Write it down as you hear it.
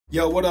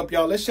Yo, what up,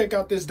 y'all? Let's check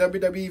out this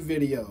WWE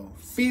video.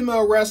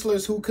 Female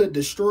wrestlers who could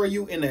destroy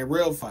you in a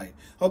real fight.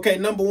 Okay,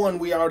 number one,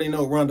 we already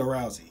know Ronda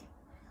Rousey.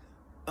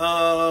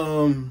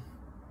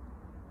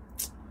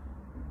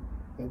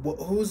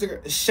 Who's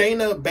it?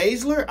 Shayna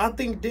Baszler? I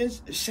think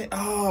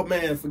oh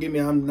man, forgive me,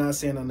 I'm not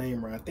saying her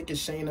name right. I think it's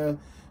Shayna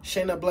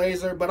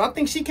Baszler, but I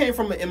think she came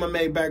from an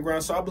MMA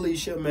background, so I believe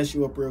she'll mess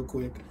you up real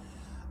quick.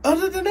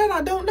 Other than that,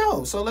 I don't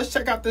know. So let's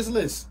check out this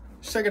list.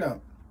 Let's check it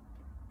out.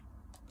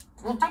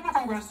 Well,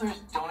 WWE wrestlers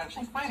don't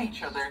actually fight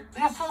each other.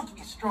 They still have to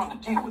be strong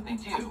to do what they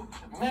do.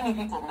 Many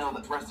people know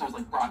that wrestlers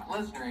like Brock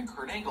Lesnar and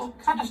Kurt Angle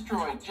could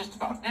destroy just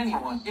about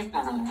anyone if they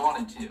really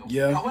wanted to.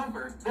 Yeah.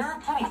 However, there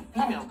are plenty of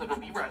female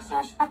WWE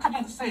wrestlers who could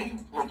do the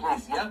same, like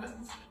Lacey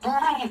Evans. The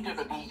lady of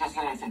WWE is a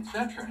United States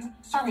veteran,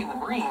 serving in the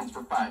Marines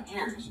for 5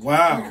 years.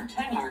 Wow. During her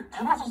tenure,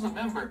 Evans was a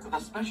member of the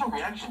Special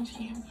Reaction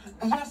Team.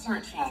 The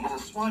SRT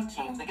is a SWAT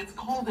team that gets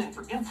called in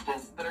for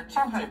incidents that are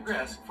too high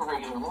risk for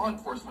regular law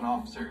enforcement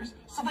officers,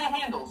 so they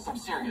handle some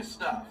serious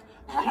stuff.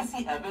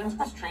 Lacey Evans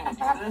was trained to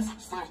do this,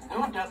 so there's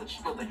no doubt that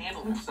she'd be able to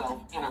handle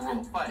herself in a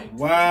real fight.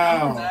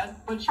 Wow.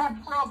 That, but she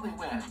would probably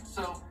win,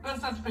 so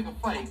best not to pick a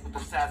fight with the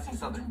sassy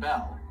Southern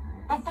Belle.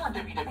 Before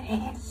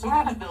WWE,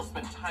 Sonya Deville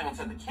spent time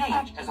inside the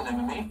cage as an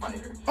MMA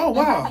fighter. Oh,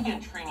 wow. She began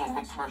training in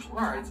mixed martial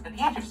arts at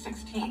the age of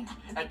 16.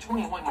 At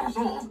 21 years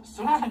old,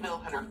 Sonya Deville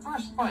had her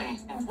first fight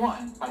and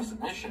won by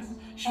submission.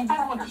 She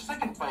then won her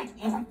second fight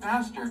even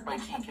faster by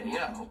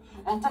TKO.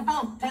 While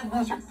Deville did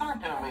lose her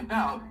third MMA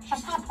bout, she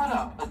still put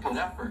up a good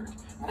effort.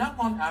 Not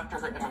long after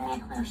her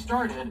MMA career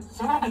started,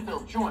 Sonya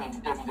Deville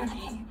joined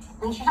WWE.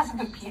 While she doesn't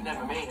compete in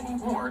MMA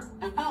anymore,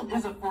 Deville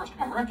is a force to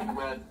be reckoned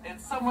with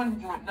and someone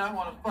you would not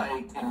want to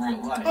fight in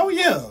real life. Oh,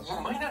 yeah. You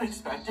might not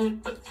expect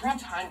it, but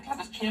three-time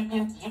Divas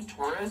champion Eve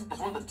Torres is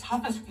one of the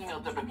toughest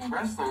female WWE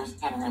wrestlers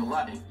in real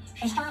life.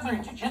 She started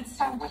learning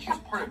jiu-jitsu when she was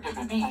part of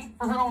WWE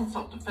for her own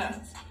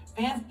self-defense.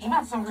 Fans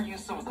even saw her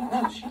use some of the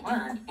moves she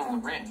learned in the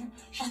ring.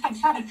 She's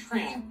continued to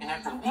train, and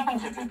after leaving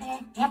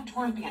WWE, Eve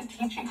Torres began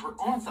teaching her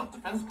own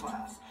self-defense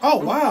class. Oh,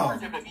 wow.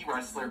 The WWE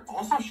wrestler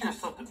also shares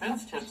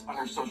self-defense tips on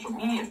her social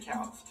media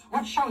accounts,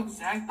 which show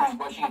exactly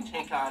why she can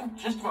take on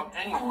just about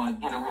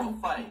anyone in a real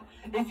fight.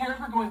 If you're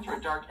ever going through a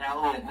dark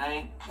alley at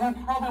night,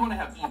 you'd probably want to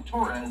have Eve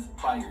Torres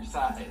by your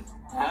side.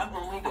 Not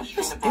only does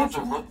Shayna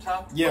Baszler look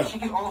tough, but she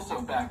can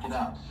also back it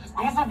up.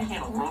 Baszler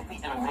began a lengthy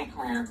MMA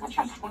career when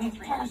she was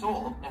 23 years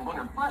old and won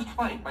her first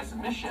fight by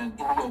submission in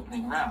the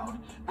opening round.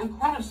 The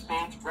Queen of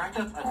Spades racked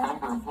up a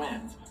number of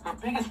wins, her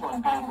biggest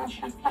one being when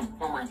she defeated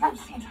former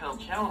UFC title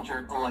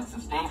challenger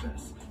Alexis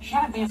Davis.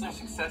 Shayna Baszler's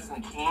success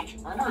in the cage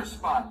earned her a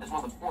spot as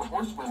one of the 4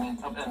 horsewomen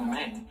of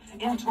MMA.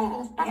 In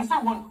total,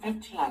 Baszler won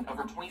 15 of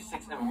her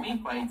 26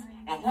 MMA fights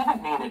and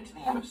even made it to the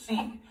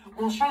UFC.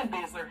 While Shayna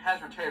Baszler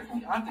has retired from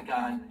the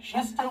octagon, she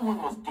is still one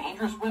of the most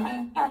dangerous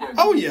women in WWE.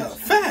 Oh yeah,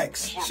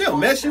 facts. She'll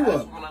mess you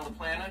up. Woman on the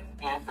planet,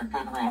 and for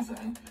good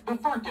reason.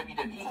 Before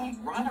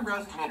WWE, Ronda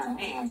Rousey made her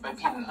name by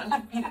being an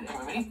undefeated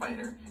MMA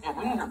fighter and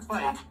winning her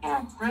fight in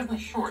incredibly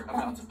short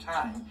amounts of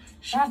time.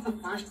 She was the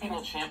first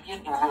female champion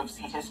in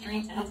UFC history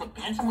and held the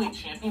Bantamweight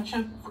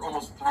Championship for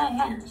almost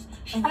 3 years.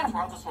 She then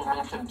brought this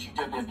momentum to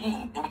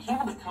WWE and became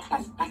one of the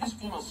company's biggest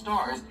female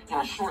stars in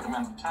a short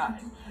amount of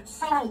time.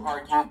 Some will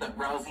argue that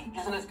Rousey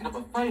isn't as good of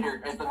a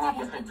fighter as the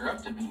media hyped her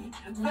up to be.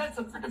 That's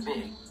up for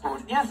debate. But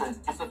what isn't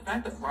is the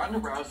fact that Ronda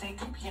Rousey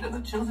competed at the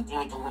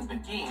 2008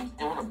 Olympic Games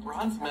and won a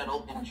bronze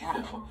medal in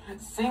judo.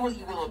 Say what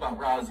you will about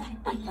Rousey,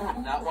 but you would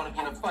not want to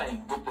be in a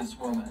fight with this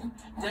woman.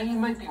 Now you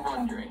might be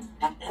wondering,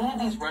 did any of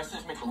these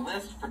wrestlers make the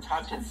list for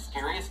top 10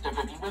 scariest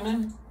WWE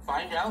women?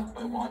 Find out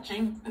by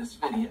watching this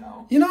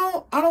video. You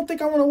know, I don't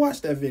think I want to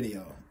watch that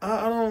video.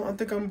 I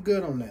think I'm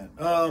good on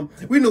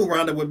that. We knew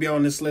Ronda would be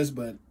on this list,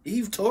 but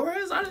Eve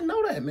Torres? I didn't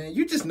know that, man.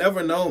 You just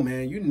never know,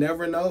 man. You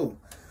never know.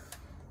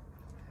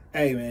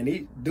 Hey, man,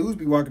 these dudes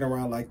be walking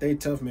around like they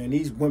tough, man.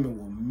 These women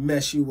will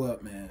mess you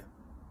up, man.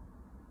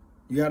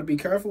 You got to be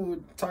careful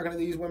with talking to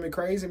these women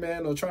crazy,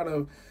 man, or trying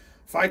to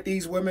fight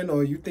these women,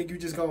 or you think you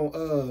just going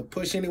to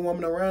push any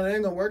woman around. It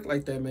ain't going to work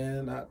like that,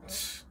 man.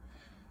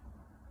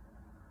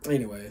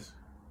 Anyways.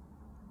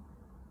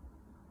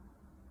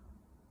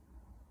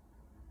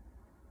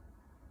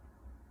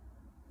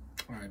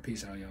 All right,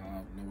 peace out, y'all. I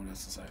don't know what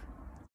else to say.